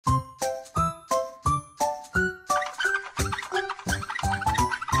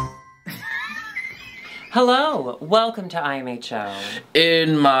Hello, welcome to IMHO.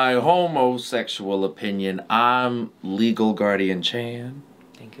 In my homosexual opinion, I'm Legal Guardian Chan.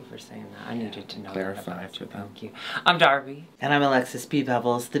 Thank you for saying that. I needed to know Clarify. that. Thank you. I'm Darby. And I'm Alexis P.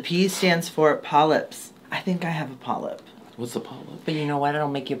 Bevels. The P stands for polyps. I think I have a polyp. What's the polyp? But you know what? It'll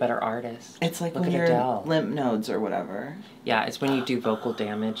make you a better artist. It's like Look when at your Adele. lymph nodes or whatever. Yeah, it's when you do vocal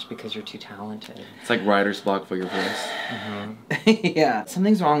damage because you're too talented. It's like writer's block for your voice. Yeah.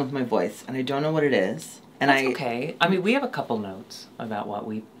 Something's wrong with my voice, and I don't know what it is. And That's okay. I mean, we have a couple notes about what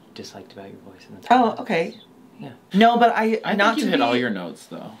we disliked about your voice in the past. Oh, okay. Yeah. No, but I think you hit all your notes,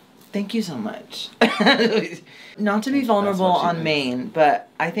 though. Thank you so much. Not to be vulnerable on Maine, but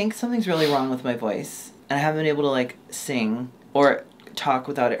I think something's really wrong with my voice. And I haven't been able to, like, sing or talk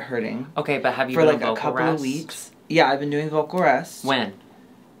without it hurting. Okay, but have you for, been like, on a vocal couple rest? of weeks. Yeah, I've been doing vocal rest. When?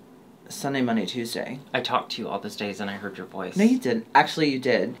 Sunday, Monday, Tuesday. I talked to you all those days and I heard your voice. No, you didn't. Actually, you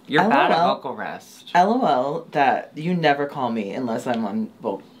did. You're bad at LOL. vocal rest. LOL that you never call me unless I'm on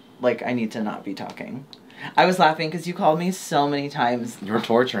vocal. Like, I need to not be talking. I was laughing because you called me so many times. You're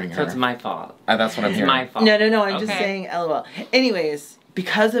torturing her. So it's my fault. That's what I'm hearing. It's my fault. No, I'm just saying LOL. Anyways,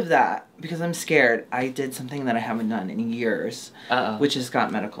 because of that, because I'm scared, I did something that I haven't done in years, which is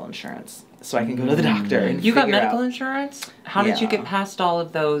got medical insurance. So I can go to the doctor and You got figure medical out. insurance? How did you get past all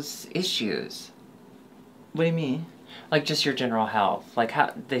of those issues? What do you mean? Like just your general health. Like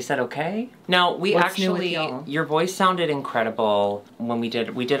how they said okay? No, we What's actually new with y'all? your voice sounded incredible when we did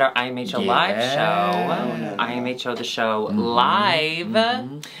our IMHO live show. IMHO the show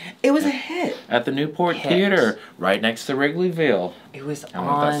live. It was a hit. At the Newport Theater, right next to Wrigleyville. It was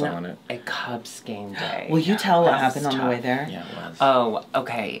on a Cubs game day. Will you tell what happened on the way there? Yeah, it was. Oh,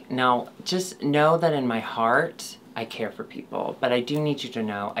 okay. Now, just know that in my heart, I care for people. But I do need you to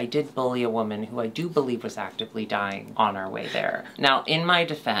know, I did bully a woman who I do believe was actively dying on our way there. Now, in my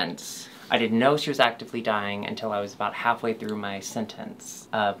defense, I didn't know she was actively dying until I was about halfway through my sentence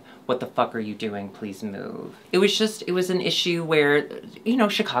of, what the fuck are you doing? Please move. It was an issue where, you know,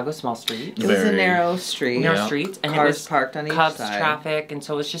 Chicago, small street. It was a narrow street. Narrow streets. And cars it was parked on each Cubs side. traffic, and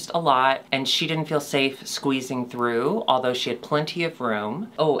so it was just a lot. And she didn't feel safe squeezing through, although she had plenty of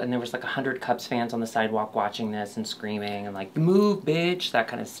room. Oh, and there was like 100 Cubs fans on the sidewalk watching this and screaming and like, move, bitch, that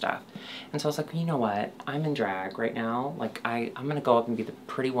kind of stuff. And so I was like, you know what? I'm in drag right now. Like, I'm gonna go up and be the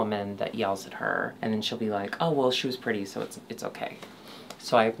pretty woman that yells at her. And then she'll be like, oh, well, she was pretty, so it's okay.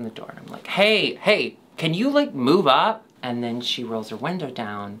 So I open the door and I'm like, hey, can you like move up? And then she rolls her window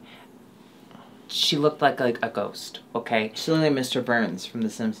down. She looked like a ghost, okay? She looked like Mr. Burns from The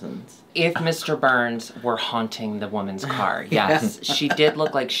Simpsons. If Mr. Burns were haunting the woman's car, yes. She did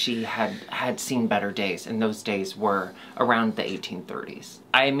look like she had seen better days, and those days were around the 1830s.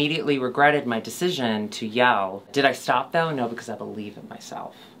 I immediately regretted my decision to yell. Did I stop though? No, because I believe in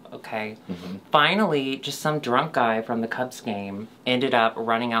myself. Okay. Finally, just some drunk guy from the Cubs game ended up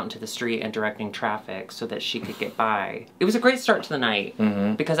running out into the street and directing traffic so that she could get by. It was a great start to the night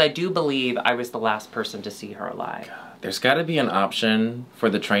because I do believe I was the last person to see her alive. There's got to be an option for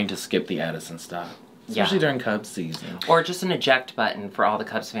the train to skip the Addison stop. Especially during Cubs season. Or just an eject button for all the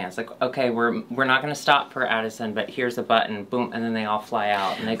Cubs fans. Like, okay, we're not going to stop for Addison, but here's a button, boom, and then they all fly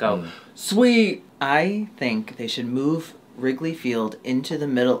out and they go, sweet! I think they should move Wrigley Field into the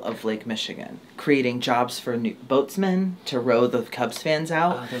middle of Lake Michigan, creating jobs for new boatsmen to row the Cubs fans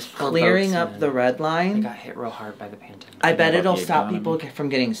out, clearing up the red line. They got hit real hard by the pandemic. I bet it'll stop people from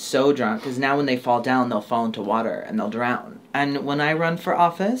getting so drunk, because now when they fall down, they'll fall into water and they'll drown. And when I run for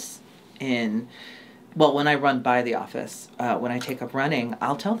office when I run by the office, when I take up running,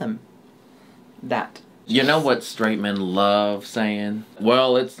 I'll tell them that. You know what straight men love saying?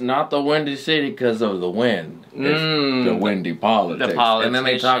 Well, it's not the windy city because of the wind. It's the windy politics. And then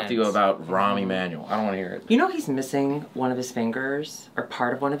they talk to you about Rahm Emanuel. I don't want to hear it. You know he's missing one of his fingers, or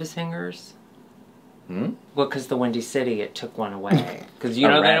part of one of his fingers? Well, because the Windy City, it took one away. Because, you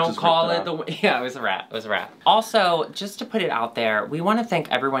know, they don't call it the... Yeah, it was a rat. It was a rat. Also, just to put it out there, we want to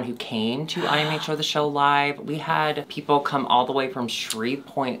thank everyone who came to IMHO the Show Live. We had people come all the way from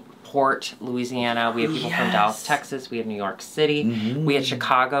Shreveport, Louisiana. We had people from Dallas, Texas. We had New York City. We had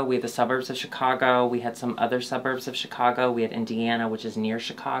Chicago. We had the suburbs of Chicago. We had some other suburbs of Chicago. We had Indiana, which is near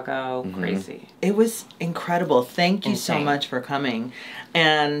Chicago. Crazy. It was incredible. Thank you so much for coming.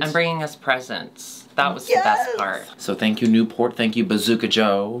 And bringing us presents. That was the best part. So thank you, Newport. Thank you, Bazooka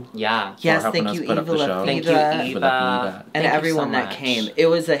Joe. Yeah. Yes, thank you, Eva. Thank you, Eva. And everyone that came. It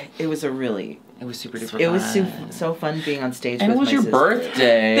was a really It was super duper fun. It was so fun being on stage and with it was my your sister.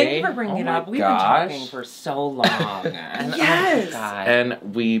 birthday. Thank you for bringing it up. We've been talking for so long. And, yes. Oh my God.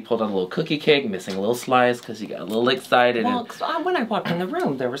 And we pulled out a little cookie cake, missing a little slice because you got a little excited. Well, when I walked in the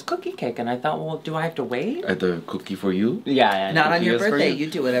room, there was cookie cake, and I thought, well, do I have to wait? The cookie for you? Yeah. Not on your birthday. You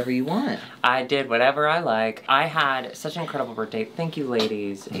do whatever you want. I did whatever I like. I had such an incredible birthday. Thank you,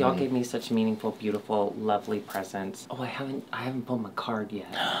 ladies. Y'all gave me such meaningful, beautiful, lovely presents. Oh, I haven't pulled my card yet.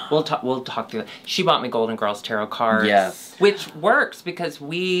 We'll talk through it. She bought me Golden Girls tarot cards. Yes. Which works because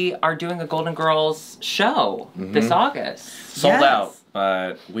we are doing a Golden Girls show this August. Sold out,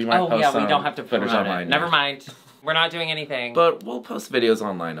 but we might post some we don't have to put it online. Never mind. We're not doing anything. But we'll post videos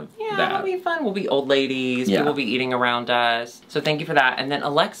online of that. Yeah, it'll be fun. We'll be old ladies. Yeah. People will be eating around us. So thank you for that. And then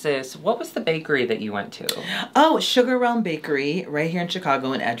Alexis, what was the bakery that you went to? Oh, Sugar Realm Bakery, right here in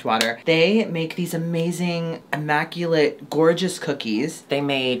Chicago in Edgewater. They make these amazing, immaculate, gorgeous cookies. They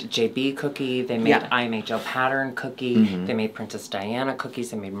made JB cookie. They made IMHO pattern cookie. They made Princess Diana cookies.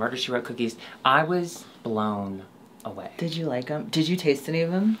 They made Murder, She Wrote cookies. I was blown away. Did you like them? Did you taste any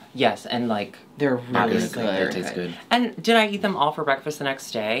of them? Yes, and like they're really good. They taste good. And did I eat them all for breakfast the next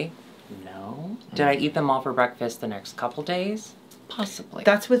day? No. Did I eat them all for breakfast the next couple days? Possibly.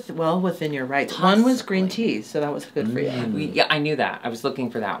 That's within your rights. One was green tea, so that was good for you. Yeah, I knew that. I was looking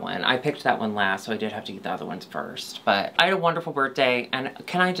for that one. I picked that one last, so I did have to eat the other ones first. But I had a wonderful birthday, and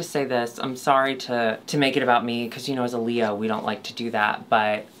can I just say this? I'm sorry to make it about me, because as a Leo, we don't like to do that,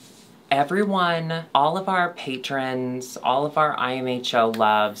 but everyone, all of our patrons, all of our IMHO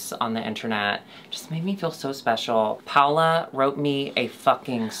loves on the internet just made me feel so special. Paula wrote me a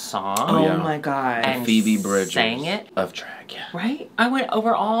fucking song. Oh my God. And Phoebe Bridgers sang it. Of Drag, yeah. Right? I went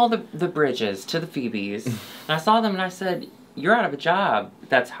over all the bridges to the Phoebes, and I saw them and I said, you're out of a job.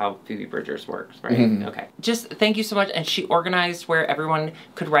 That's how Phoebe Bridgers works, right? Okay. Just thank you so much. And she organized where everyone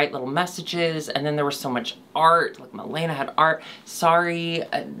could write little messages, and then there was so much art. Like Milena had art. Sorry,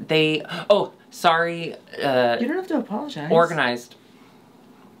 sorry. You don't have to apologize. Organized.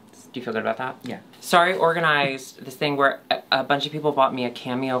 Do you feel good about that? Yeah. Sorry, organized this thing where a bunch of people bought me a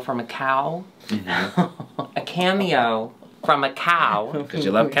cameo from a cow. A cameo from a cow. Because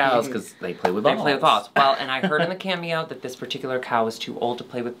you love cows, because they play with balls. They play with balls. Well, and I heard in the cameo that this particular cow is too old to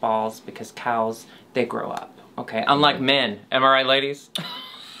play with balls because cows, they grow up. Okay? Unlike men. Am I right, ladies?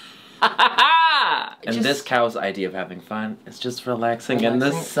 And this cow's idea of having fun is just relaxing in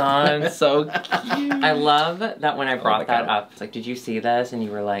the sun. So cute. I love that when I brought that up, it's like, did you see this? And you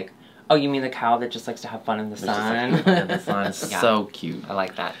were like, oh, you mean the cow that just likes to have fun in the sun? The sun is so cute. I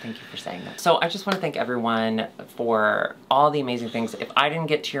like that. Thank you for saying that. So I just want to thank everyone for all the amazing things. If I didn't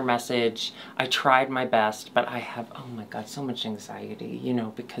get to your message, I tried my best, but I have, oh my God, so much anxiety,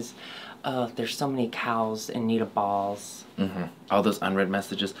 because there's so many cows in need of balls. All those unread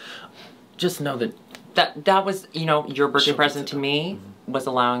messages. Just know that was, your birthday present to me was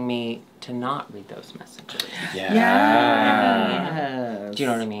allowing me to not read those messages. Yeah. Do you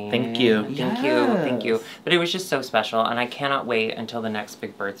know what I mean? Thank you. Thank you. But it was just so special, and I cannot wait until the next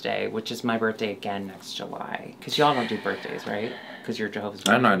big birthday, which is my birthday again next July. Because y'all don't do birthdays, right? Because you're Jehovah's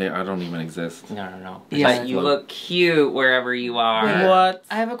Witness. I don't even exist. No. Yeah. But you look cute wherever you are. Wait, what?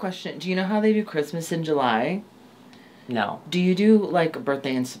 I have a question. Do you know how they do Christmas in July? No. Do you do, like, a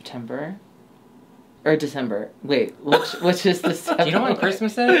birthday in September? Or December. Wait, which is December? Do you know when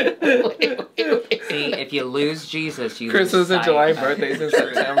Christmas is? wait. See, if you lose Jesus, you Christmas lose in July, birthdays in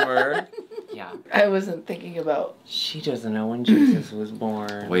September. Yeah. I wasn't thinking about... She doesn't know when Jesus was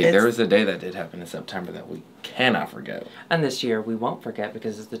born. Wait, there was a day that did happen in September that we cannot forget. And this year we won't forget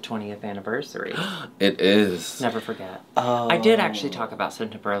because it's the 20th anniversary. It is. Never forget. Oh. I did actually talk about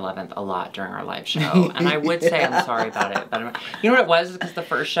September 11th a lot during our live show. And I would say I'm sorry about it. But you know what it was? Because the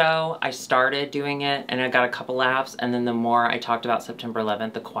first show, I started doing it and I got a couple laughs. And then the more I talked about September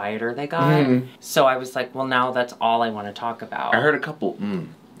 11th, the quieter they got. So I was like, well, now that's all I want to talk about. I heard a couple...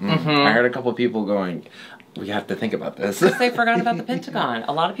 I heard a couple people going, we have to think about this. Because they forgot about the Pentagon.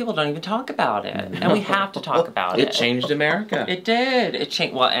 A lot of people don't even talk about it. And we have to talk about it. It changed America. It did. It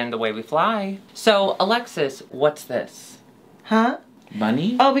changed, well, and the way we fly. So, Alexis, what's this? Huh?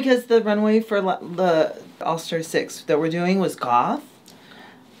 Bunny? Oh, because the runway for the All-Star 6 that we're doing was goth.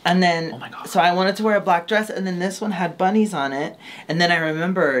 And then, so I wanted to wear a black dress, and then this one had bunnies on it. And then I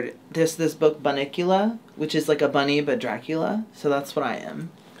remembered there's this book, Bunnicula, which is like a bunny but Dracula. So that's what I am.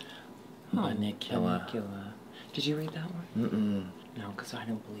 Bunnicula. Did you read that one? No, because I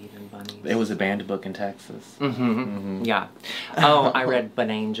don't believe in bunnies. It was a banned book in Texas. Yeah. Oh, I read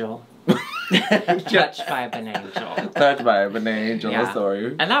Bunangel. Touched by an angel. Touched by an angel, Yeah.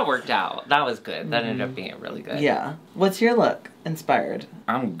 sorry. And that worked out. That was good. That ended up being really good. Yeah. What's your look inspired?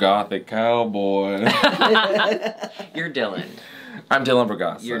 I'm gothic cowboy. You're Dylan. I'm Dylan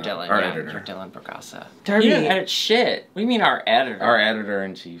Bragassa. You're Dylan. Our yeah, editor. You're Dylan Bragassa. Darby. You didn't edit shit. What do you mean our editor? Our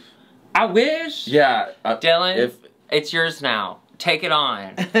editor-in-chief. I wish. Yeah. Dylan, it's yours now. Take it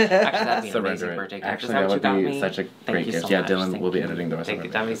on. Actually, that'd be an Surrender amazing it. birthday gift. Actually, Is that that what you would got be me? such a Thank great you gift. so Yeah, much. Dylan Thank will be you. editing the rest Thank of you.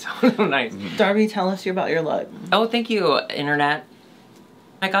 it. That'd be so nice. Darby, tell us about your look. Oh, thank you, Internet.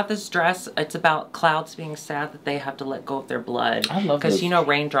 I got this dress. It's about clouds being sad that they have to let go of their blood. I love Because, this. you know,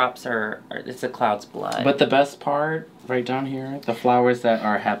 raindrops it's a cloud's blood. But the best part, right down here, the flowers that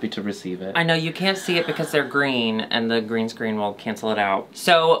are happy to receive it. I know you can't see it because they're green, and the green screen will cancel it out.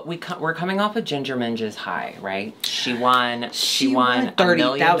 So we're coming off of Ginger Minge's high, right? She won $1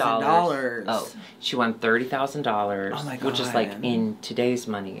 million. $30,000. Oh, she won $30,000. Oh my Which is like God. in today's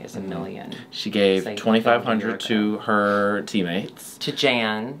money is $1 million. She gave Say $2,500 to her teammates. To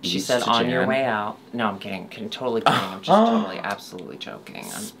Jan, she Yes, said, to "On your Jan. way out." No, I'm kidding. Totally kidding. I'm just totally, absolutely joking.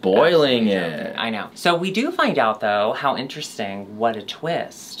 I'm Spoiling absolutely it. joking. I know. So we do find out, though, how interesting. What a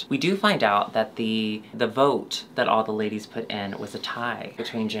twist. We do find out that the vote that all the ladies put in was a tie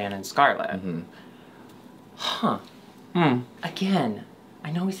between Jan and Scarlett. Mm-hmm. Huh. Again,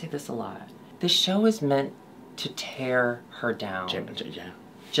 I know we say this a lot. This show is meant to tear her down. Yeah.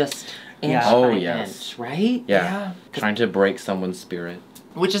 Just inch Yeah. by Oh, yes. inch, right? Yeah. Trying to break someone's spirit.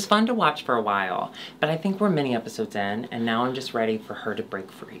 Which is fun to watch for a while, but I think we're many episodes in, and now I'm just ready for her to break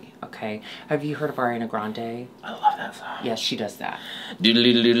free, okay? Have you heard of Ariana Grande? I love that song. Yes, she does that.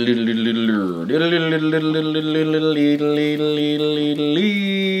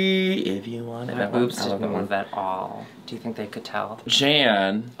 If you want it, My that one. boobs I love didn't that move one. at all. Do you think they could tell?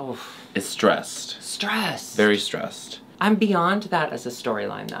 Jan Oof. is stressed. Stress. Very stressed. I'm beyond that as a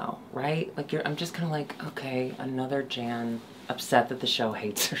storyline, though, right? Like, I'm just kind of like, okay, another Jan upset that the show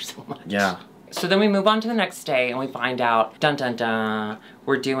hates her so much. Yeah. So then we move on to the next day and we find out, dun dun dun,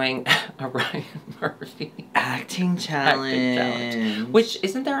 we're doing a Ryan Murphy Acting challenge. Which,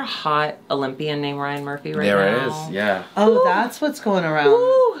 isn't there a hot Olympian named Ryan Murphy right There now? is, yeah. Oh, that's what's going around.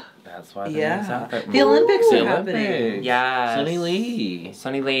 Woo! That's why Yeah. the The Olympics The are happening. Olympics. Yes. Sonny Lee.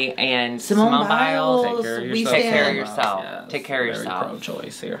 Sonny Lee and Simone Biles. Biles. Take care of We yourself. Take care of stand. yourself. Yes, Take care of very yourself.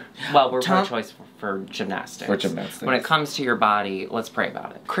 pro-choice here. Well, we're Tom- pro-choice for gymnastics. For gymnastics. When it comes to your body, let's pray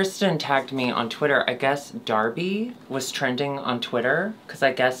about it. Kristen tagged me on Twitter. I guess Darby was trending on Twitter because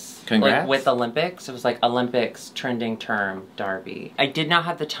I guess Congrats. like with Olympics, it was like Olympics trending term Darby. I did not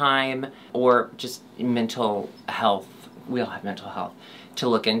have the time or just mental health. We all have mental health to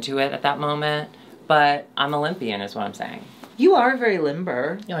look into it at that moment. But I'm Olympian, is what I'm saying. You are very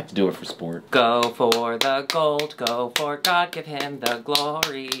limber. You like to do it for sport. Go for the gold, go for God, give him the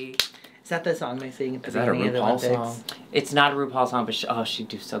glory. Is that the song they sing at the Is that a beginning of the RuPaul Olympics? song? It's not a RuPaul song, but she'd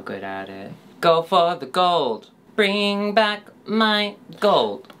do so good at it. Go for the gold, bring back my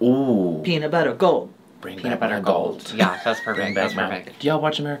gold. Ooh. Peanut butter gold. Bring Peanut back butter my gold. Yeah, that's Bring perfect. back That's my- perfect. Do y'all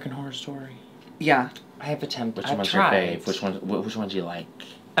watch American Horror Story? Yeah. I have attempted. Which I've one's tried. your fave? Which one do you like?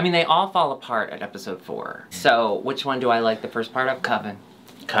 I mean, they all fall apart at episode 4. So, which one do I like the first part of? Coven.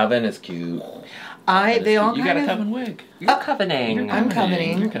 Coven is cute. They all You kind got a of... Coven wig. You're covening. I'm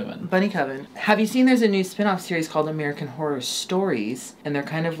covening. You're Coven. Bunny Coven. Have you seen there's a new spin-off series called American Horror Stories? And they're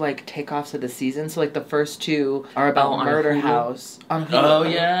kind of like takeoffs of the season. So like the first 2 are about on Murder Hulu? House. On Hulu. Oh,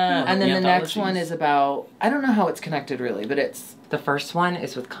 yeah. And then the next one anthologies. is about... I don't know how it's connected really, but it's... The first one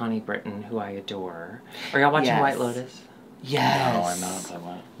is with Connie Britton, who I adore. Are y'all watching Yes. White Lotus? Yes. No, I'm not. But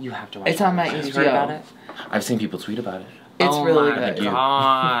what? You have to watch It's on my Have you HBO. heard about it? I've seen people tweet about it. It's oh really my good.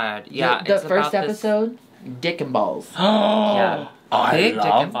 God. Yeah, The it's first about this- episode, Dick and Balls. Yeah. I Big dick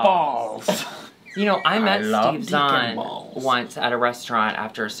love and balls. You know, I met love Steve dick and Zahn balls. once at a restaurant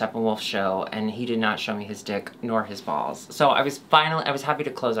after a Steppenwolf show, and he did not show me his dick nor his balls. So I was happy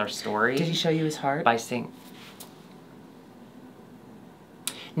to close our story. Did he show you his heart? by saying...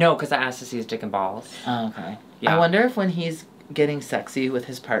 No, because I asked to see his dick and balls. Oh, okay. Yeah. I wonder if when he's getting sexy with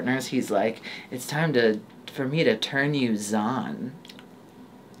his partners, he's like, it's time for me to turn you Zahn.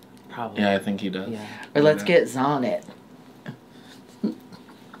 Probably. Yeah, I think he does. Yeah. Or let's Yeah. get Zahn it.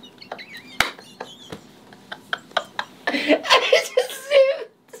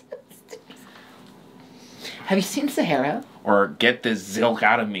 Have you seen Sahara? Or get this zilk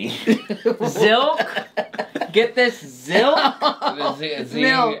out of me. Zilk? Get this zilk?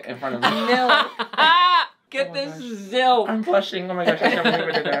 Milk. in front of me. Milk. Get this zilk. I'm blushing. Oh my gosh, I can't believe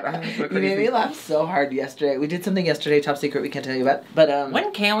I did that. I'm so You made crazy. me laugh so hard yesterday. We did something yesterday, top secret, we can't tell you about. But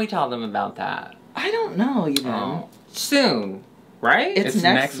When can we tell them about that? I don't know even. Oh. Soon. Right? It's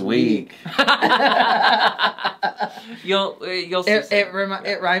next week. You'll see.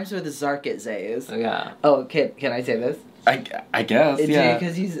 It rhymes with Zarkitzays. Yeah. Oh, can I say this? I guess, yeah.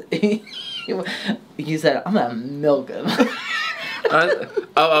 Because you said, I'm gonna milk him.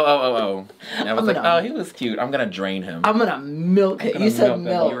 Oh. I was like, oh, he was cute. I'm gonna drain him. I'm gonna milk him. You said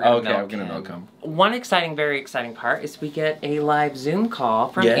milk. Okay, I'm gonna milk him. One very exciting part is we get a live Zoom call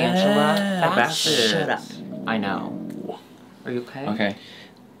from Angela Bassett. Shut up. I know. Are you okay? Okay.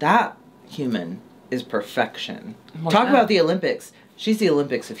 That human is perfection. Well, Talk about the Olympics. She's the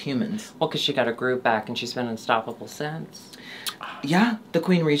Olympics of humans. Well, because she got her groove back and she's been unstoppable since. Yeah, the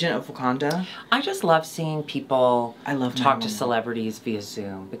Queen Regent of Wakanda. I just love seeing people talk to 911. celebrities via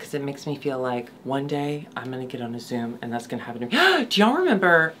Zoom because it makes me feel like one day I'm going to get on a Zoom and that's going to happen to me. Do y'all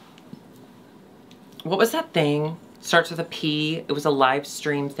remember, what was that thing? Starts with a P. It was a live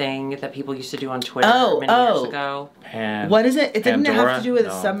stream thing that people used to do on Twitter many years ago. What is it? It didn't have to do with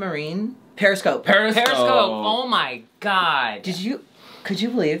No. a submarine. Periscope. Oh my God. Could you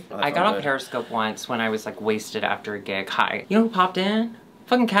believe? I got on Periscope once when I was like wasted after a gig. Hi. You know who popped in?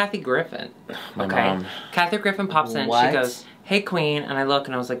 Fucking Kathy Griffin. My mom. Kathy Griffin pops in. What? She goes, hey Queen. And I look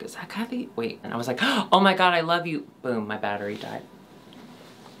and I was like, is that Kathy? Wait. And I was like, oh my God, I love you. Boom, my battery died.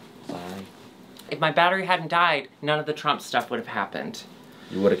 Sorry. If my battery hadn't died, none of the Trump stuff would have happened.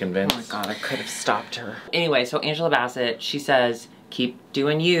 You would have convinced. Oh my God, I could have stopped her. Anyway, so Angela Bassett, she says, keep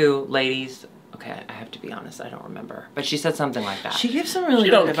doing you, ladies. Okay, I have to be honest, I don't remember. But she said something like that. She gives some really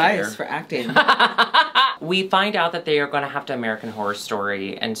good advice for acting. We find out that they are going to have to American Horror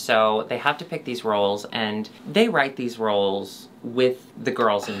Story, and so they have to pick these roles, and they write these roles with the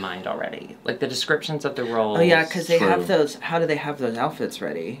girls in mind already. Like the descriptions of the roles. Oh yeah, because they have those, how do they have those outfits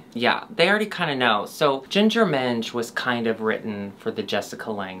ready? Yeah, they already kind of know. So Ginger Minge was kind of written for the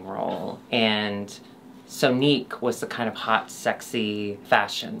Jessica Lange role, and Sonique was the kind of hot, sexy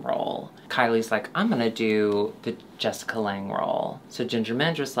fashion role. Kylie's like, I'm gonna do the Jessica Lange role. So Ginger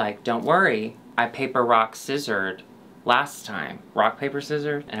Minge was like, don't worry, I paper, rock, scissored last time. Rock, paper,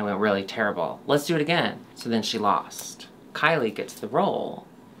 scissors, and it went really terrible. Let's do it again. So then she lost. Kylie gets the role.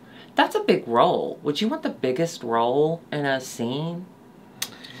 That's a big role. Would you want the biggest role in a scene?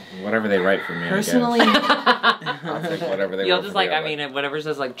 Whatever they write for me, Personally, I'll take whatever they You'll write just for me. like, I mean, whatever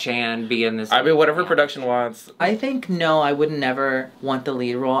says like Chan be in this. I mean, whatever production wants. I think no, I would never want the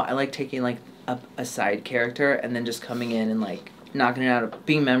lead role. I like taking like a side character and then just coming in and like knocking it out,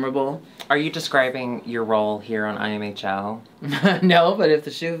 being memorable. Are you describing your role here on IMHO? No, but if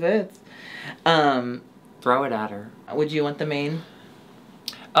the shoe fits. Throw it at her. Would you want the main?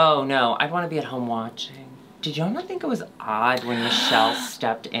 Oh no, I'd want to be at home watching. Did y'all not think it was odd when Michelle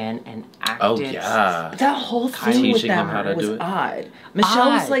stepped in and acted? Oh yeah. That whole thing with Teaching them how them to was do it. odd.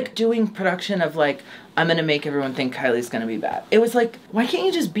 Michelle was Odd. like doing production of like, I'm gonna make everyone think Kylie's gonna be bad. It was like, why can't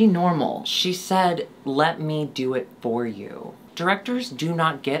you just be normal? She said, let me do it for you. Directors do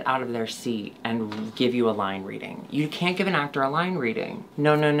not get out of their seat and give you a line reading. You can't give an actor a line reading.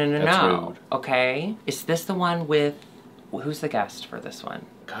 No. That's rude. Okay? Is this the one with, who's the guest for this one?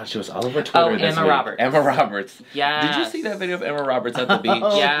 God, she was all over Twitter this Emma week. Roberts. Emma Roberts. Yes. Did you see that video of Emma Roberts at the beach?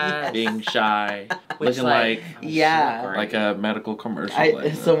 Yes. Being shy. Which, looking like Yeah. like a medical commercial.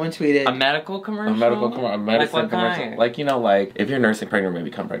 Someone tweeted. A medical commercial? A medicine Like what commercial. kind? Like, you know, like, if you're nursing pregnant, maybe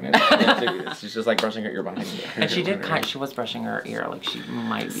become pregnant. She's just like brushing her ear behind you. And she was brushing her ear like she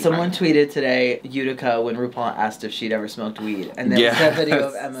might be Someone pregnant. tweeted today, Utica, when RuPaul asked if she'd ever smoked weed. And there was that video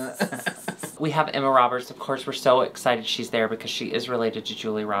of Emma. We have Emma Roberts. Of course, we're so excited she's there because she is related to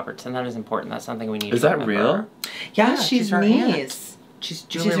Julie Roberts, and that is important. That's something we need Is to that remember. real? Yeah, she's she's her niece. She's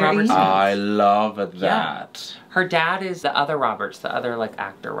She's Julie her Roberts' niece. niece. I love that. Yeah. Her dad is the other Roberts, the other like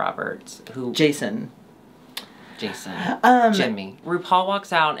actor Roberts, who Jason. Jimmy. RuPaul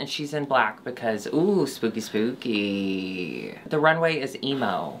walks out and she's in black because ooh, spooky. The runway is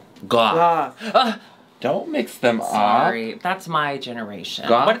emo. Goth. Goth. Don't mix them Sorry, that's my generation.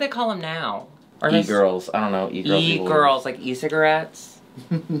 Goth? What do they call them now? up. E-girls. I don't know. E-girls. E-girls, like e-cigarettes.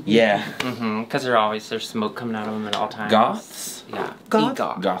 Yeah. Because there's smoke coming out of them at all times. Goths? Yeah. Goth.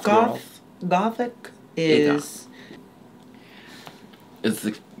 E-goth. Goth girls. Gothic is... It's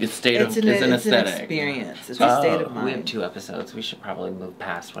an It's an aesthetic. experience. It's a state of mind. We have 2 episodes. We should probably move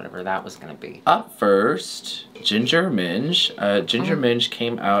past whatever that was going to be. Up first, Ginger Minge. Ginger Minge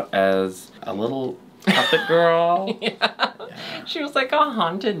came out as a little puppet girl. Yeah. She was like a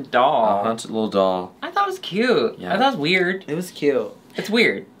haunted doll. A haunted little doll. I thought it was cute. Yeah. I thought it was weird. It was cute. It's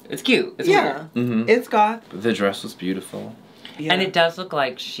weird. It's cute. It's Yeah. weird. Mm-hmm. It's goth. The dress was beautiful. Yeah. And it does look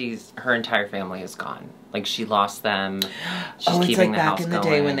like her entire family is gone. Like she lost them. She's it's keeping like the back house in the going.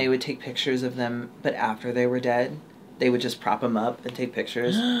 day when they would take pictures of them, but after they were dead. They would just prop them up and take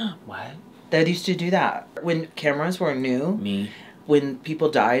pictures. What? They used to do that. When cameras were new. Me. When people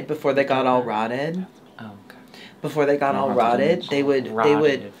died before they got all rotted. Oh, okay. Before they got all rotted, they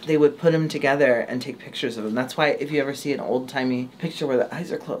would put them together and take pictures of them. That's why if you ever see an old-timey picture where the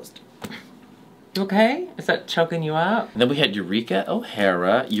eyes are closed. Okay? Is that choking you up? And then we had Eureka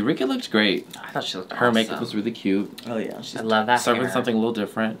O'Hara. Eureka looked great. I thought she looked Her awesome. makeup was really cute. Oh yeah, I love that Serving hair. something a little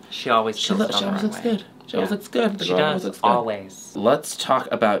different. She always She always looks good. She always looks good. The She girl does, looks good. always. Let's talk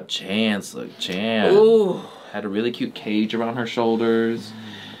about Jan's look. Jan. Ooh. Had a really cute cage around her shoulders.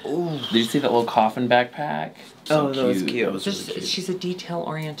 Ooh. Did you see that little coffin backpack? Oh, that was cute. That was Just, really cute. she's a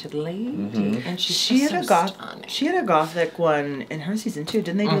detail-oriented lady, and she's She just had a so goth. stunning. She had a gothic one in her season too,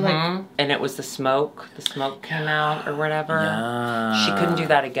 didn't they? Do like. And it was the smoke. The smoke came out or whatever. Yeah. She couldn't do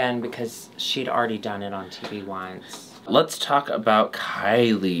that again because she'd already done it on TV once. Let's talk about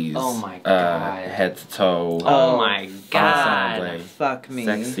Kylie's. Oh my God. Head to toe. Oh my God. ensemble. Fuck me.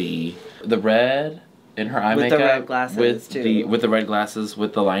 Sexy. The red in her eye With the makeup. red glasses, with too. with the red glasses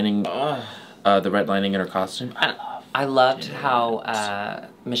with the lining. The red lining in her costume. I loved how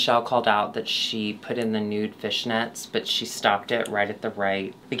Michelle called out that she put in the nude fishnets, but she stopped it right at the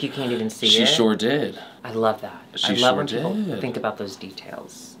right. Like you can't even see it. She sure did. I love that. She I love sure when people did. think about those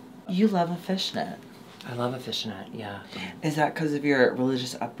details. You love a fishnet. I love a fishnet, yeah. Is that because of your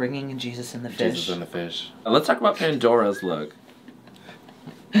religious upbringing and Jesus and the fish? Jesus and the fish. Let's talk about Pandora's look.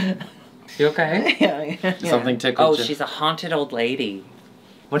 You okay? yeah. Something tickled Oh, you? she's a haunted old lady.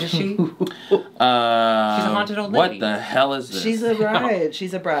 What is she? She's a haunted old lady. What the hell is this? She's a bride.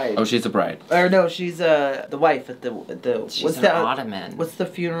 She's a bride. Oh, she's a bride. Or no, she's the wife at the. She's what's an the ottoman. What's the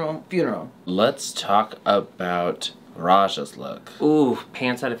funeral? Funeral. Let's talk about Raja's look. Ooh,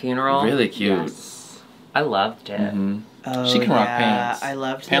 pants at a funeral? Really cute. Yes. I loved it. Mm-hmm. Oh, She can rock yeah. pants. I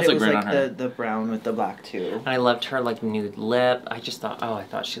loved Pants that it look was great like on her. the brown with the black too. And I loved her like nude lip. I just thought, I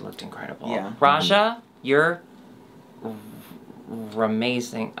thought she looked incredible. Yeah. Raja, you're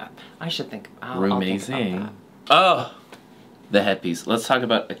amazing. I should think. I'll think Amazing. about Oh, the headpiece. Let's talk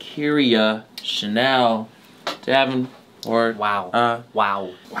about Akira, Chanel, Davenport. that. Wow. Wow.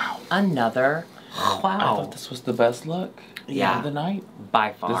 Wow. Another. I Wow. thought this was the best look. Yeah. Of the night.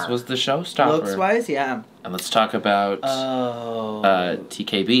 By far. This was the showstopper. Looks wise, yeah. And let's talk about Oh.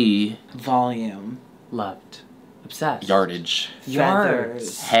 TKB, Volume. Loved. Obsessed. yardage,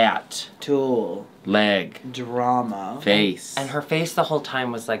 Feathers. hat, Tool. leg, Drama. face, And her face the whole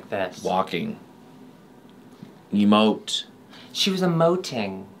time was like this. walking, emote. She was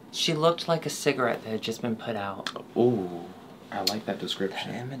emoting. She looked like a cigarette that had just been put out. Ooh, I like that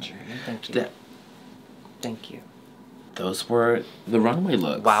description. Imagery. Thank you. That- Thank you. Those were the runway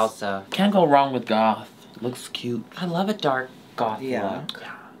looks. Wowza. Can't go wrong with goth. Looks cute. I love a dark goth Yeah. look.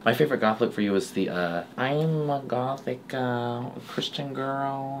 My favorite goth look for you is the I'm a gothic Christian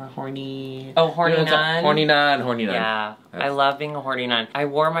girl, horny. Oh, horny You know, it's a- nun? Horny nun, horny nun. Yeah, I That's- love being a horny nun. I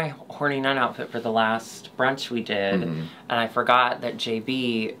wore my horny nun outfit for the last brunch we did, Mhm. and I forgot that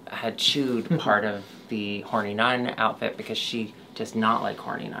JB had chewed part of the horny nun outfit because she does not like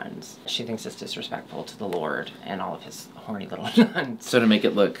horny nuns. She thinks it's disrespectful to the Lord and all of his horny little nuns. So to make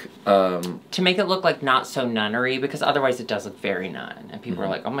it look, To make it look like not so nunnery, because otherwise it does look very nun. And people are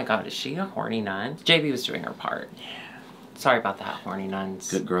Mhm. like, oh my god, is she a horny nun? JB was doing her part. Yeah. Sorry about that, horny nuns.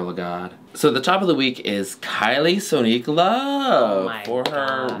 good girl of God. So the top of the week is Kylie Sonique Love Oh my for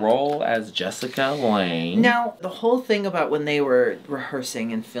her God. role as Jessica Lange. Now, the whole thing about when they were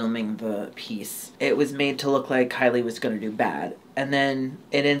rehearsing and filming the piece, it was made to look like Kylie was going to do bad. And then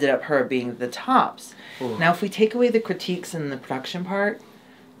it ended up her being the tops. Ooh. Now, if we take away the critiques and the production part,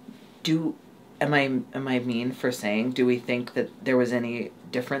 am I mean for saying, do we think that there was any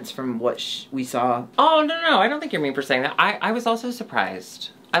difference from what we saw? Oh, no, I don't think you're mean for saying that. I was also surprised.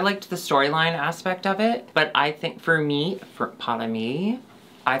 I liked the storyline aspect of it, but I think for part of me,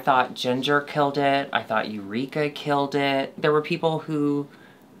 I thought Ginger killed it. I thought Eureka killed it. There were people who,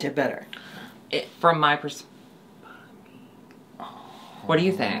 Did better. from my perspective. What do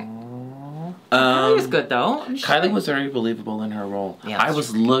you think? Um, Kylie was good though. Kylie was very believable in her role. Yeah, I that's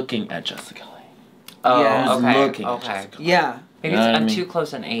was looking at Jessica Lange. Oh, Yeah. I was okay, looking at okay. Jessica Lange. Yeah. Maybe You know what I I'm mean? too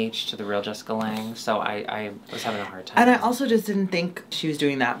close in age to the real Jessica Lange, so I was having a hard time. And I also just didn't think she was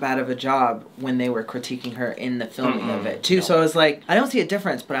doing that bad of a job when they were critiquing her in the filming of it, too. No. So I was like, I don't see a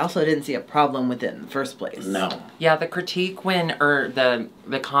difference, but I also didn't see a problem with it in the first place. No. Yeah, the critique or the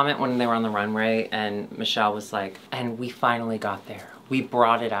comment when they were on the runway and Michelle was like, and we finally got there. We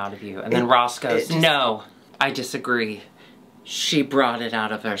brought it out of you. And then Ross goes, no, I disagree. She brought it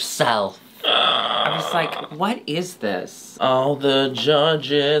out of herself. I just like, what is this? All the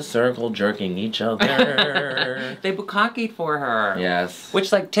judges circle jerking each other. They bukkakied for her. Yes.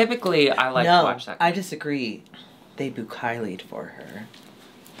 Which, like, typically I like to watch that. I disagree. They bukkilied for her.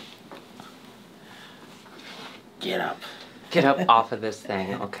 Get up. Get up off of this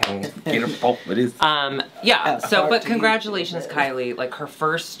thing, okay? Get up off of this. Yeah, so, but congratulations, Kylie. Like, her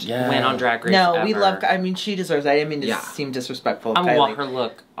first win on Drag Race ever. We love, I mean, she deserves it. I didn't mean to seem disrespectful of Kylie. Well, her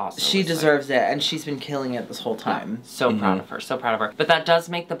look also. She deserves it, and she's been killing it this whole time. Yeah, so proud of her, so proud of her. But that does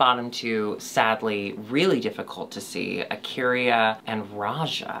make the bottom two, sadly, really difficult to see. Akiria and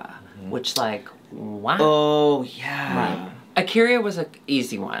Raja, which, like, wow. Oh, yeah. Right. Akiria was an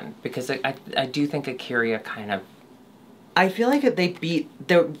easy one, because I do think Akiria kind of... I feel like they beat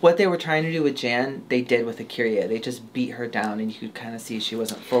what they were trying to do with Jan. They did with Akiria. They just beat her down, and you could kind of see she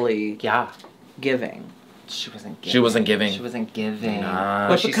wasn't fully giving. She wasn't giving. She wasn't giving. She wasn't giving. Nah,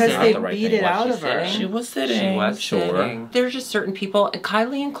 but because they the right beat thing. it out of her. She was sitting. She was sitting. There's just certain people,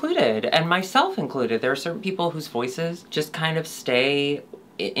 Kylie included, and myself included, there are certain people whose voices just kind of stay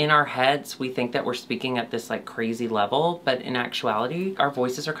in our heads. We think that we're speaking at this like crazy level, but in actuality, our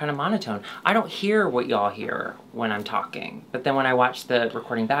voices are kind of monotone. I don't hear what y'all hear when I'm talking, but then when I watch the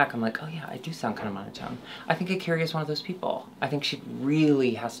recording back, I'm like, oh yeah, I do sound kind of monotone. I think Akiria is one of those people. I think she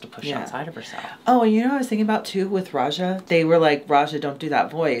really has to push outside of herself. Oh, and you know what I was thinking about too with Raja? They were like, Raja, don't do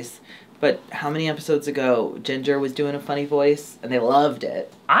that voice. But how many episodes ago Ginger was doing a funny voice and they loved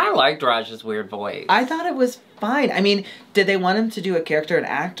it? I liked Raja's weird voice. I thought it was fine. I mean, did they want him to do a character and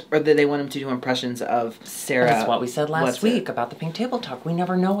act, or did they want him to do impressions of Sarah? That's what we said last week about the Pink Table Talk. We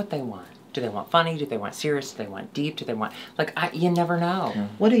never know what they want. Do they want funny? Do they want serious? Do they want deep? Do they want... Like, you never know. Yeah.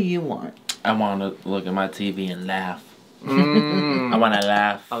 What do you want? I want to look at my TV and laugh. I want to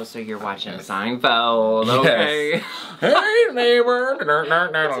laugh. Oh, so you're watching Seinfeld. Okay. Yes. Hey, neighbor.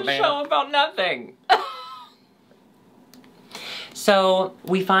 It's a show about nothing. So,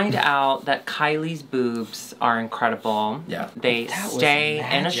 we find out that Kylie's boobs are incredible. Yeah. They stay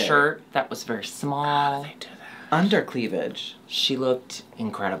in a shirt that was very small. They do that. Under cleavage. She looked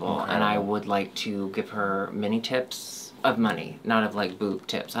incredible, and I would like to give her many tips of money, not of like boob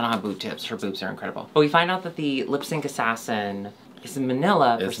tips. I don't have boob tips. Her boobs are incredible. But we find out that the lip sync assassin is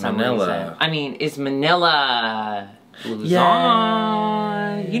Manila for some reason. I mean, is Manila Luzon?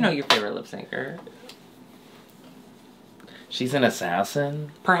 Yeah. You know your favorite lip syncer. She's an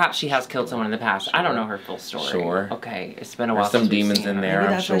assassin? Perhaps she has killed someone in the past. Sure. I don't know her full story. Sure. Okay, it's been a while. There's some demons in there,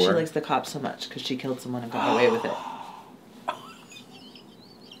 Maybe that's why she likes the cops so much, because she killed someone and got away with it.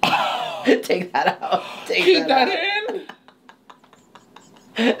 Take that out. Keep that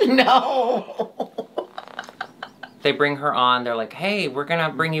in. No. They bring her on. They're like, hey, we're going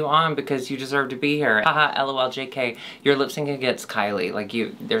to bring you on because you deserve to be here. Haha, LOL, JK. You're lip syncing against Kylie. Like,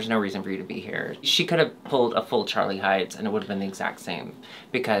 there's no reason for you to be here. She could have pulled a full Charlie Hides and it would have been the exact same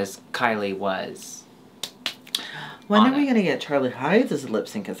because Kylie was... When are we going to get Charlie Hides as a lip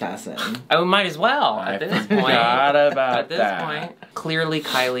sync assassin? Oh, might as well at this point. At this point. Clearly,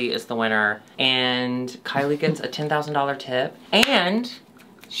 Kylie is the winner. And Kylie gets a $10,000 tip. And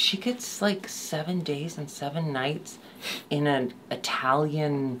she gets like 7 days and 7 nights in an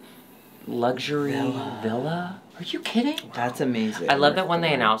Italian luxury villa. Are you kidding? That's amazing. I love that when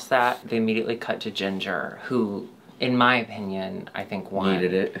they announced that, they immediately cut to Ginger, who, in my opinion, I think won.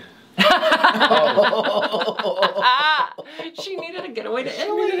 Needed it. She needed a getaway to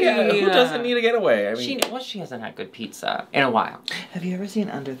Italy. Who doesn't need a getaway? I mean, she hasn't had good pizza in a while. Have you ever seen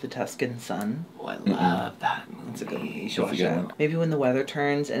Under the Tuscan Sun? Oh, I love that movie. It's a good movie. You should watch that. Maybe when the weather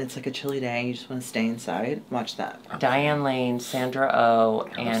turns and it's like a chilly day and you just want to stay inside, watch that. Diane Lane, Sandra Oh,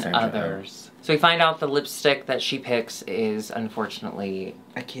 and others. So we find out the lipstick that she picks is, unfortunately,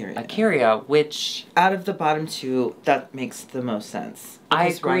 Akiria, which... Out of the bottom two, that makes the most sense. I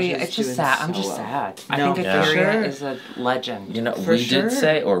agree. It's just sad. I'm just sad. I think Akiria is a legend. You know, we did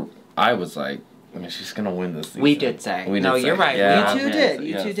say, or I was like, I mean, she's going to win this season. We did say. No, you're right. Yeah. You two did.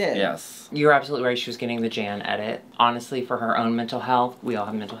 You two did. Yes. You're absolutely right. She was getting the Jan edit. Honestly, for her own mental health, we all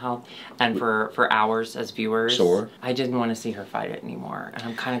have mental health, and for ours as viewers, I didn't want to see her fight it anymore. And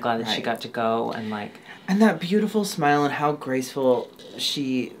I'm kind of glad that she got to go and like... And that beautiful smile and how graceful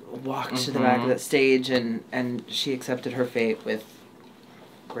she walked to the back of that stage and she accepted her fate with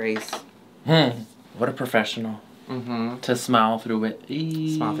grace. What a professional. To smile through it.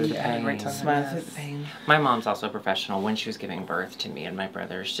 Smile through the pain. Smile through the pain. My mom's also a professional. When she was giving birth to me and my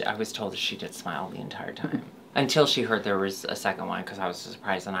brother, I was told that she did smile the entire time. Until she heard there was a second one, because I was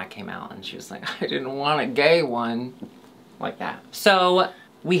surprised and I came out and she was like, I didn't want a gay one. Like that. So,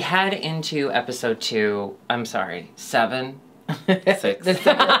 we head into episode 7. 6.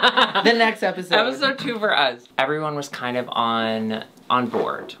 The next episode. Episode 2 for us. Everyone was kind of on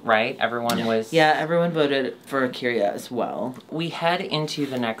board, right? Everyone was... Yeah, everyone voted for Kyria as well. We head into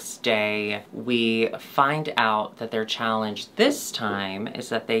the next day. We find out that their challenge this time is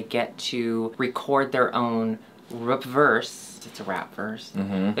that they get to record their own rap verse. It's a rap verse.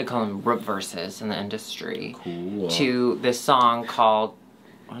 Mm-hmm. They call them rap verses in the industry. Cool. To this song called...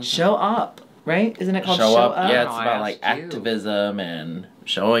 Show Up, right? Isn't it called Show Show Up? Up? Yeah, it's No, I about like asked you. activism and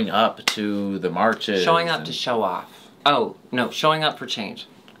showing up to the marches. Showing up to show off. Oh, no, showing up for change.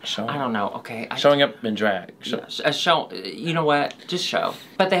 Showing, I don't know, okay. Showing up in drag. A show, you know what? Just show.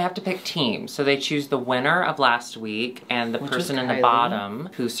 But they have to pick teams. So they choose the winner of last week and the Which person was in the Kylie. bottom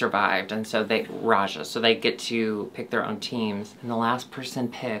who survived. And so Raja. So they get to pick their own teams. And the last person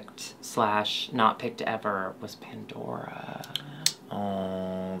picked / not picked ever was Pandora.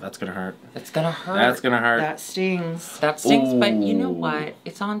 Oh, that's gonna hurt. It's gonna hurt. That's gonna hurt. That stings. That stinks, but you know Ooh. what?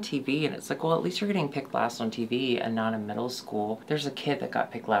 It's on TV, and it's like, well, at least you're getting picked last on TV and not in middle school. There's a kid that got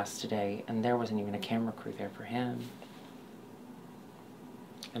picked last today, and there wasn't even a camera crew there for him.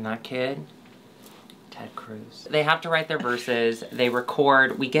 And that kid, Ted Cruz. They have to write their verses. They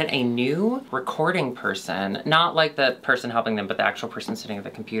record. We get a new recording person, not like the person helping them, but the actual person sitting at the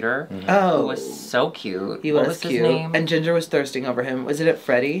computer. Mm-hmm. Oh. Who was so cute. He What was his cute. name? And Ginger was thirsting over him. Was it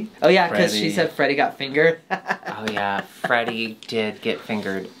Freddie? Oh, yeah, because she Freddie. said Freddie got fingered. Oh yeah, Freddie did get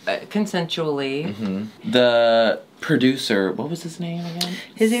fingered consensually. Mm-hmm. The producer, what was his name again?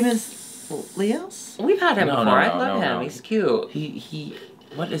 His name is Leos? We've had him No, before. no, I no, love no, him. no. He's cute. He,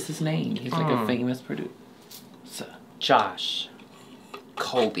 what is his name? He's like a famous producer. Josh,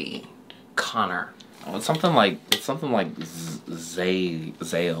 Colby, Connor. Oh, it's something like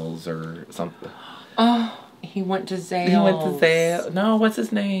Zales or something. Oh, he went to Zales. He went to Zales. No, what's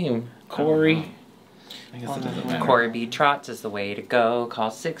his name? Corey. I guess it doesn't matter. Corey B. Trotz is the way to go.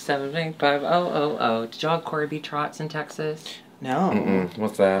 Call 678-5000. Did y'all have Corey B. Trotz in Texas? No. Mm-mm.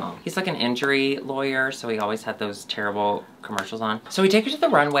 What's that? Oh, he's like an injury lawyer, so he always had those terrible commercials on. So we take her to the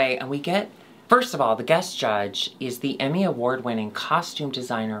runway, and we get... First of all, the guest judge is the Emmy Award-winning costume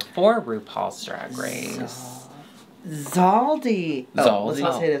designer for RuPaul's Drag Race. Zaldi. Oh, let's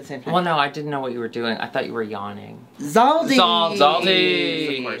not say it at the same time. Well, no, I didn't know what you were doing. I thought you were yawning. Zaldi.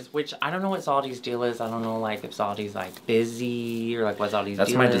 Zaldi. Of course, which I don't know what Zaldi's deal is. I don't know, like, if Zaldi's, like, busy or, like, what Zaldi's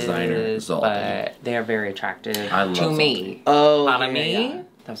That's deal my is. designer, Zaldi. But they're very attractive I love to me. Oh, Not yeah, to me. yeah.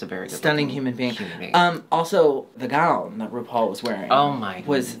 That was a very good Stunning looking human being. Also, the gown that RuPaul was wearing. Oh my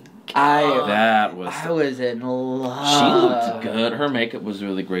was God. That was. I was in love. She looked good. Her makeup was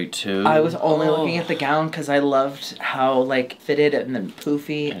really great too. I was only looking at the gown because I loved how like fitted and then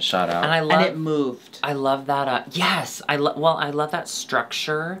poofy. And shot out. And I love And it moved. I love that. Yes, I love that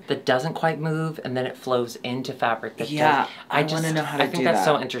structure that doesn't quite move and then it flows into fabric. That Yeah, does. I wanna know how to I think do that's that.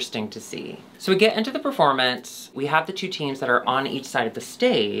 so interesting to see. So we get into the performance. We have the two teams that are on each side of the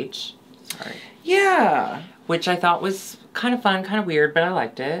stage. Sorry. Yeah. Which I thought was kind of fun, kind of weird, but I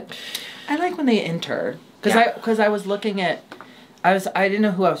liked it. I like when they enter Yeah. because I was looking at I didn't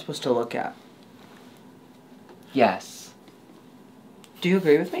know who I was supposed to look at. Yes. Do you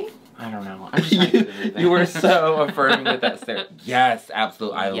agree with me? I don't know. I'm just trying to do everything. You were so affirming with that stare. Yes,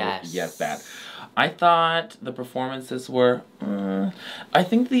 absolutely. Yes. That. I thought the performances were. I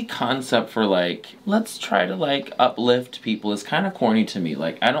think the concept for like let's try to like uplift people is kind of corny to me.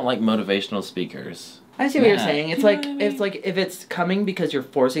 Like I don't like motivational speakers. I see what you're Yeah. saying. It's You know like what I mean? it's like if it's coming because you're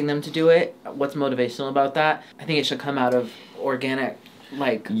forcing them to do it. What's motivational about that? I think it should come out of organic,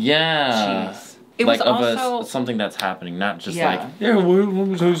 like Yeah. Jeez. It like was of also... something that's happening, not just Yeah. like yeah. Let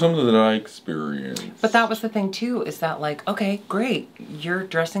me tell you something that I experienced. But that was the thing too, is that like, okay, great, you're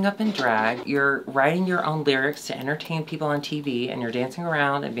dressing up in drag, you're writing your own lyrics to entertain people on TV, and you're dancing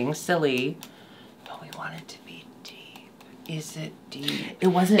around and being silly, but we want it to be deep. Is it deep? it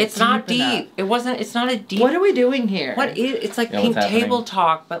wasn't. It's not deep enough. deep. It wasn't, it's not a deep... What are we doing here? What is, it's like Yeah, pink what's happening? table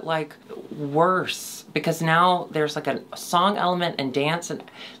talk, but like worse. Because now there's like a song element and dance and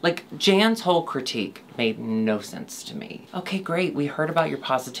like Jan's whole critique made no sense to me. Okay, great, we heard about your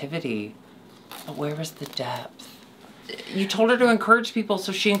positivity, but where was the depth? You told her to encourage people,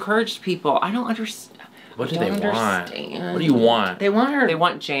 so she encouraged people. I don't understand. What do they want? Understand. What do you want? They want her. They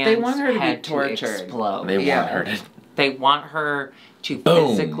want Jan's They want her to be head tortured. explode. They Yeah. want her to. They want her to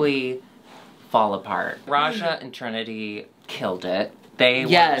Boom. physically fall apart. Raja and Trinity killed it. They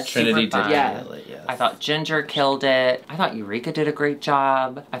Yes. were super Trinity did fun. Yeah. kill it, yes. I thought Ginger killed it. I thought Eureka did a great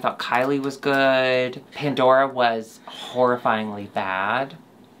job. I thought Kylie was good. Pandora was horrifyingly bad.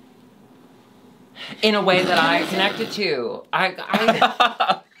 In a way that I connected to.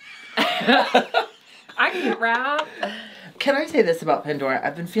 I can't rap. Can I say this about Pandora?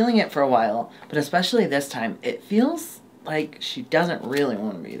 I've been feeling it for a while, but especially this time, it feels like she doesn't really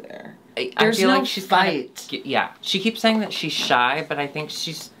want to be there. I feel like she's fight. Yeah. She keeps saying that she's shy, but I think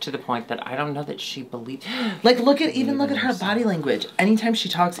she's to the point that I don't know that she believes. Like, look at her body language. Anytime she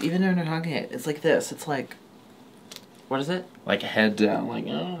talks, even when they're talking it, it's like this. It's like, what is it? Like head down, like,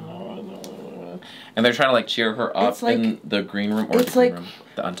 and they're trying to like cheer her up in the green room or the green room,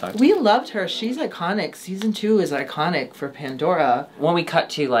 the Untucked. We loved her. She's iconic. Season 2 is iconic for Pandora. When we cut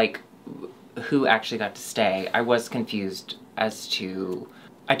to like who actually got to stay, I was confused as to.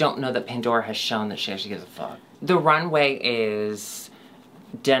 I don't know that Pandora has shown that she actually gives a fuck. The runway is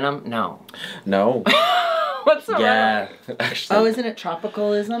denim. No. What's the runway? Actually. Oh, isn't it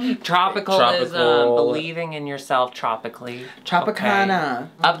tropicalism? Tropicalism. Believing in yourself tropically. Tropicana. Okay.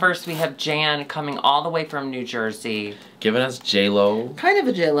 Up first, we have Jan coming all the way from New Jersey. Giving us J-Lo. Kind of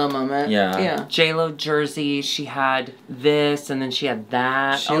a J-Lo moment. Yeah. J-Lo jersey. She had this, and then she had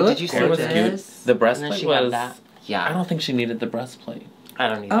that. Did you see this? Cute. The breastplate was... That. Yeah. I don't think she needed the breastplate. I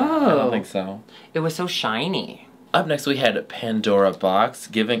don't either. Oh. I don't think so. It was so shiny. Up next, we had Pandora Box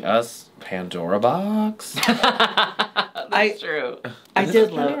giving us Pandora Box. That's true. I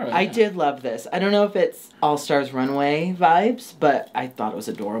did love this. I don't know if it's All Stars Runway vibes, but I thought it was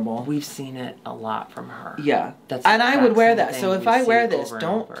adorable. We've seen it a lot from her. Yeah. I would wear that. So if I wear this,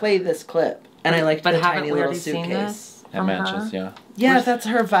 don't play this clip. And I like the tiny little suitcase. That matches, yeah. Yeah, that's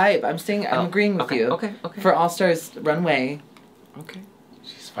her vibe. I'm agreeing with you. Okay. For All Stars Runway. Okay.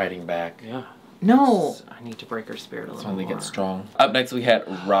 She's fighting back. Yeah. No. I need to break her spirit a little when they more. get strong. Up next, we had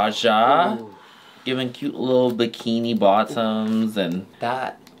Raja. Ooh. Giving cute little bikini bottoms and...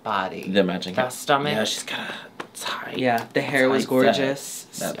 That body. The matching. That stomach. Yeah, she's got a tight... Yeah, the hair was gorgeous.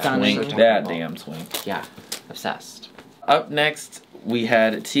 That stunning. swing. That damn swing. Yeah. Obsessed. Up next, we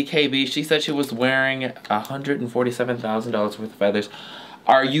had TKB. She said she was wearing $147,000 worth of feathers.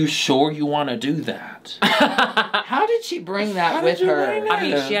 Are you sure you want to do that? How did she bring that with her? I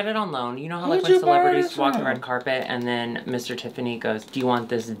mean, she had it on loan. You know how like when celebrities walk the red carpet and then Mr. Tiffany goes, "Do you want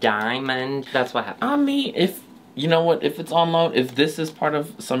this diamond?" That's what happened. I mean, if you know what, if it's on loan, if this is part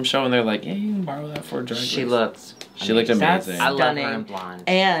of some show and they're like, "Yeah, you can borrow that for a drag race." She looked amazing. I love her in blonde.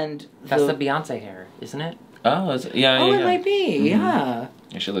 And that's the Beyonce hair, isn't it? Oh, yeah. It might be. Yeah.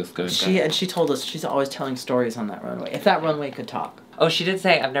 Yeah, she looks good. She told us she's always telling stories on that runway. If that runway could talk. Oh, she did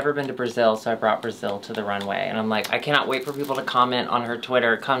say, I've never been to Brazil, so I brought Brazil to the runway. And I'm like, I cannot wait for people to comment on her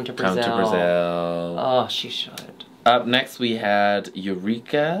Twitter, come to Brazil. Come to Brazil. Oh, she should. Up next, we had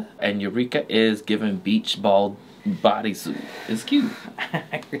Eureka. And Eureka is giving beach ball bodysuit. It's cute.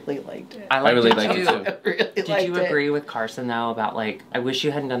 I really liked it. I really liked it too. I really liked it. Did you agree with Carson, though, about, like, I wish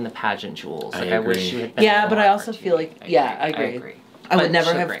you hadn't done the pageant jewels. Like, I I wish you had been Yeah, but I also cartoony. feel like, I agree. I would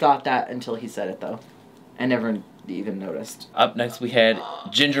never have thought that until he said it, though. I never even noticed. Up next, we had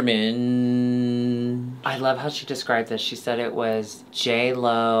Gingerman. I love how she described this. She said it was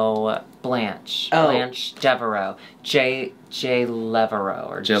J-Lo Blanche. Oh. Blanche Devereaux. J Levereaux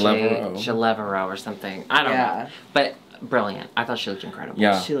or J Levereaux or something. I don't know. But brilliant. I thought she looked incredible.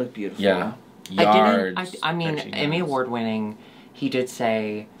 Yeah. She looked beautiful. Yeah. I mean, Emmy Award winning. He did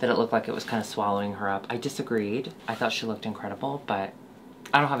say that it looked like it was kind of swallowing her up. I disagreed. I thought she looked incredible, but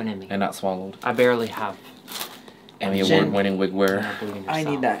I don't have an Emmy. And not swallowed. I barely have. Emmy Award winning wig wear. I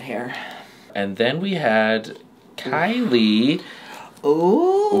need that hair. And then we had Kylie.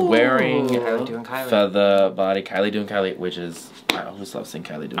 Ooh. Wearing Kylie. feather body. Kylie doing Kylie, which is... I always love seeing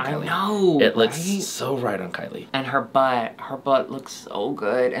Kylie doing Kylie. I know, It looks so right on Kylie. And her butt looks so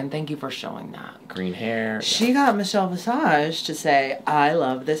good. And thank you for showing that. Green hair. She got Michelle Visage to say, I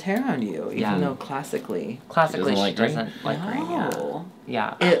love this hair on you. Even though classically she doesn't like green.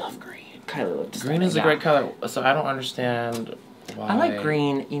 Yeah. I love green. Kylie looked green is a great color, so I don't understand why. I like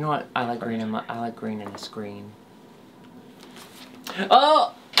green. You know what? I like green in a screen.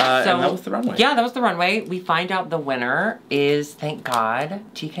 Oh! and that was the runway. Yeah, that was the runway. We find out the winner is, thank God,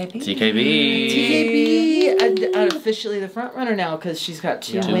 TKB. TKB, officially the front runner now because she's got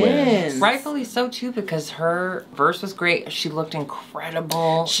two wins. Rightfully so too, because her verse was great. She looked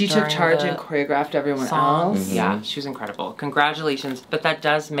incredible. She took charge and choreographed everyone else. Yeah, she was incredible. Congratulations. But that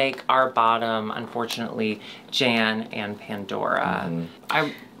does make our bottom, unfortunately, Jan and Pandora.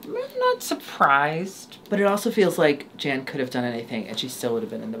 I'm not surprised. But it also feels like Jan could have done anything and she still would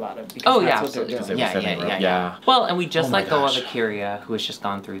have been in the bottom. Because that's what they're doing. Yeah. Well, and we just let go of Akira, who has just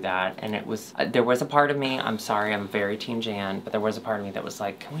gone through that. And it was, there was a part of me, I'm sorry, I'm very Team Jan, but there was a part of me that was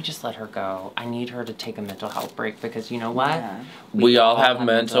like, can we just let her go? I need her to take a mental health break because you know what? Yeah. We all have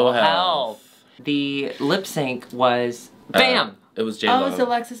mental health. The lip sync was, bam! It was J-Lo. Oh, it's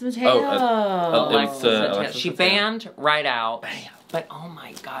Alexis Mateo. It was, Alexis Mateo. Alexis She Mateo. banned right out. But oh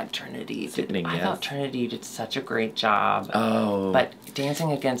my God, Trinity! I thought Trinity did such a great job. Oh. But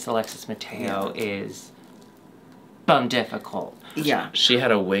dancing against Alexis Mateo is difficult. Yeah. She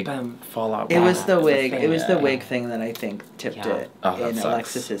had a wig fall out. It was the wig. fan. It was the wig thing that I think tipped it in sucks.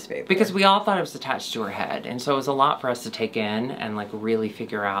 Alexis's favor. Because we all thought it was attached to her head, and so it was a lot for us to take in and like really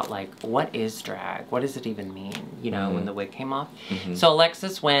figure out like what is drag? What does it even mean? You know, when the wig came off. So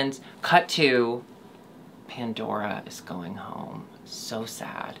Alexis wins. Cut to Pandora is going home. So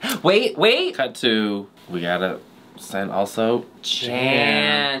sad. Wait. Cut to, we gotta send also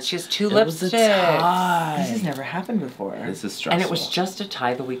Jan. She has 2 It was a lipsticks. tie. This has never happened before. This is stressful. And it was just a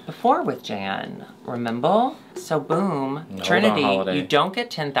tie the week before with Jan. Remember? So boom. Hold on, Trinity, Holiday. you don't get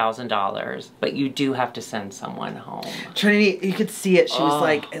 $10,000, but you do have to send someone home. Trinity, you could see it. She was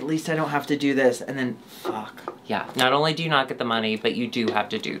like, at least I don't have to do this. And then, fuck. Yeah. Not only do you not get the money, but you do have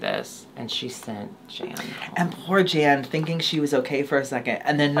to do this. And she sent Jan home. And poor Jan, thinking she was okay for a second,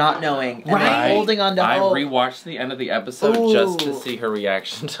 and then not knowing, and Right. then holding on to hope. I rewatched the end of the episode just to see her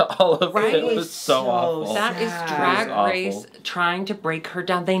reaction to all of Right. it. It was so awful. That is sad. Drag It was Race awful. trying to break her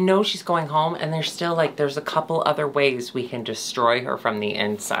down. They know she's going home, and they're still like, there's a couple other ways we can destroy her from the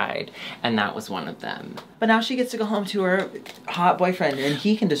inside. And that was one of them. But now she gets to go home to her hot boyfriend, and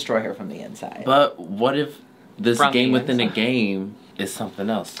he can destroy her from the inside. But what if this From game the within a inside. game is something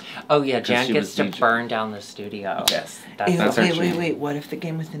else? Oh yeah, Jan she gets was to DJ. burn down the studio. Yes. That's That's her wait. dream. What if the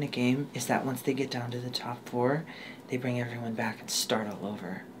game within a game is that once they get down to the top 4, they bring everyone back and start all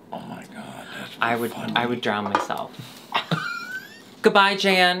over? Oh my god. I would drown myself. Goodbye,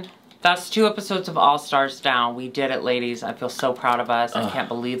 Jan. That's 2 episodes of All Stars down. We did it, ladies. I feel so proud of us. I can't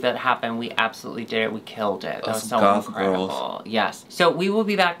believe that happened. We absolutely did it. We killed it. That was so goth incredible. girls. Yes. So we will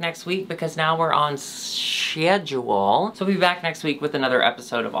be back next week because now we're on schedule. So we'll be back next week with another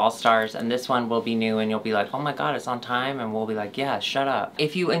episode of All Stars, and this one will be new, and you'll be like, oh my god, it's on time, and we'll be like, yeah, shut up.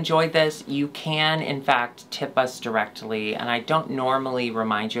 If you enjoyed this, you can, in fact, tip us directly, and I don't normally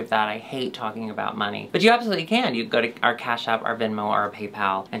remind you of that. I hate talking about money, but you absolutely can. You can go to our Cash App, our Venmo, or our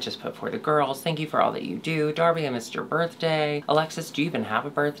PayPal, and just put for the girls. Thank you for all that you do. Darby, I missed your birthday. Alexis, do you even have a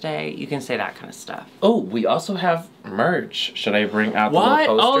birthday? You can say that kind of stuff. Oh, we also have merch. Should I bring out What?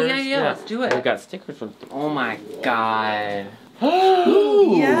 the little Oh, posters? yeah, let's do it. We got stickers with Oh my god.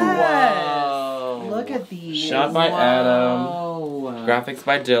 Ooh. Yes! Whoa. Look at these. Shot by Adam. Whoa. Graphics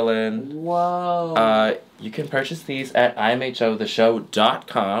by Dylan. Whoa. You can purchase these at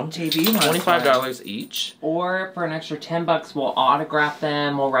IMHOtheSHOW.com. JB wants $25 each. Or for an extra $10, we'll autograph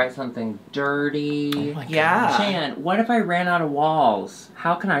them. We'll write something dirty. Oh my Yeah. Shan, what if I ran out of walls?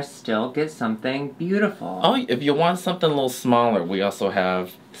 How can I still get something beautiful? Oh, if you want something a little smaller, we also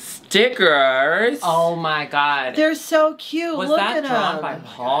have stickers. Oh my god. They're so cute. Was Look that at drawn them. by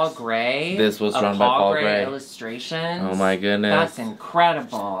Paul Gray? This was Of drawn by Paul Gray. Illustrations. Oh my goodness. That's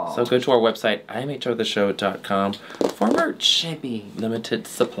incredible. So go to our website, IMHOtheSHOW.com, for merch. Chippy. Limited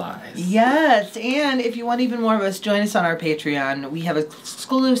supplies. Yes, and if you want even more of us, join us on our Patreon. We have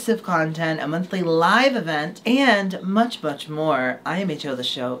exclusive content, a monthly live event, and much, much more.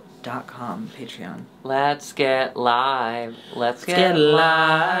 IMHOtheShow.com Patreon. Let's get live. Let's Get get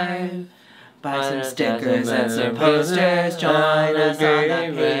live. live. Buy some stickers and some posters. Join us on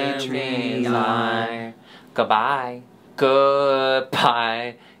the Patreon. Goodbye.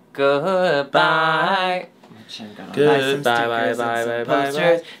 Goodbye. Goodbye. Goodbye, Buy some bye, stickers bye, and some bye, bye,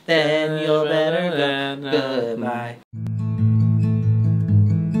 posters. bye. Then you'll better go. Goodbye.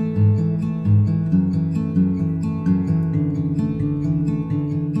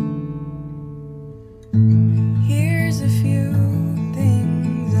 Here's a few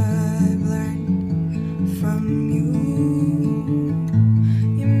things I've learned from you.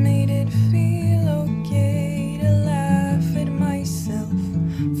 You made it feel okay to laugh at myself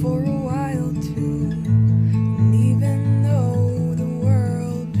for a while too. And even though the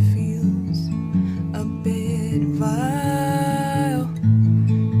world feels a bit violent,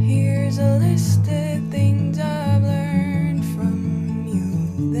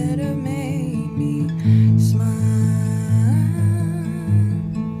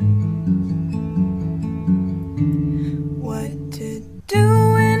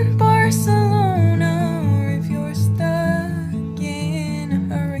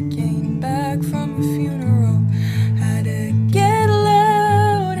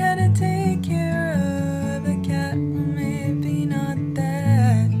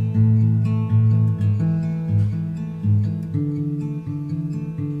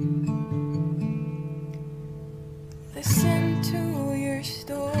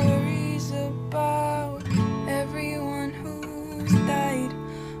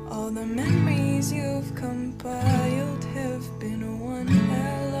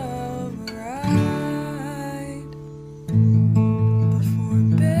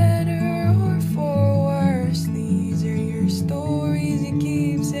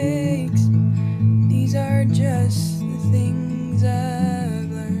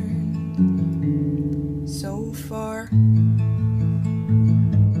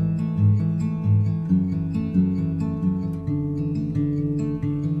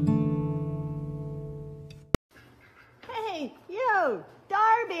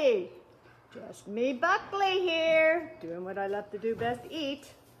 Ralphie. Just me, Buckley here, doing what I love to do best, eat.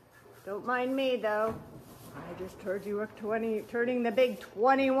 Don't mind me though. I just heard you were turning the big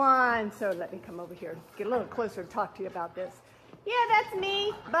 21, so let me come over here, get a little closer to talk to you about this. Yeah, that's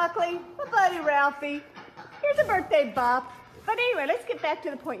me, Buckley, my buddy Ralphie. Here's a birthday bop. But anyway, let's get back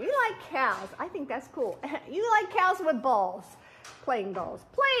to the point. You like cows. I think that's cool. You like cows with balls. Playing balls.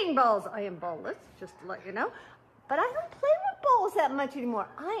 Playing balls. I am ballless, just to let you know. But I don't play with balls that much anymore.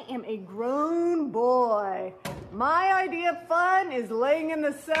 I am a grown boy. My idea of fun is laying in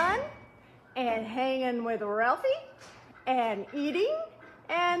the sun and hanging with Ralphie and eating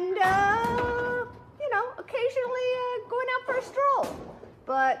and, you know, occasionally going out for a stroll.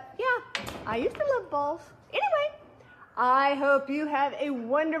 But yeah, I used to love balls. Anyway, I hope you have a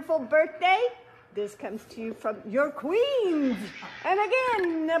wonderful birthday. This comes to you from your queens. And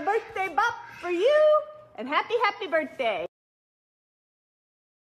again, a birthday bop for you. And happy, happy birthday.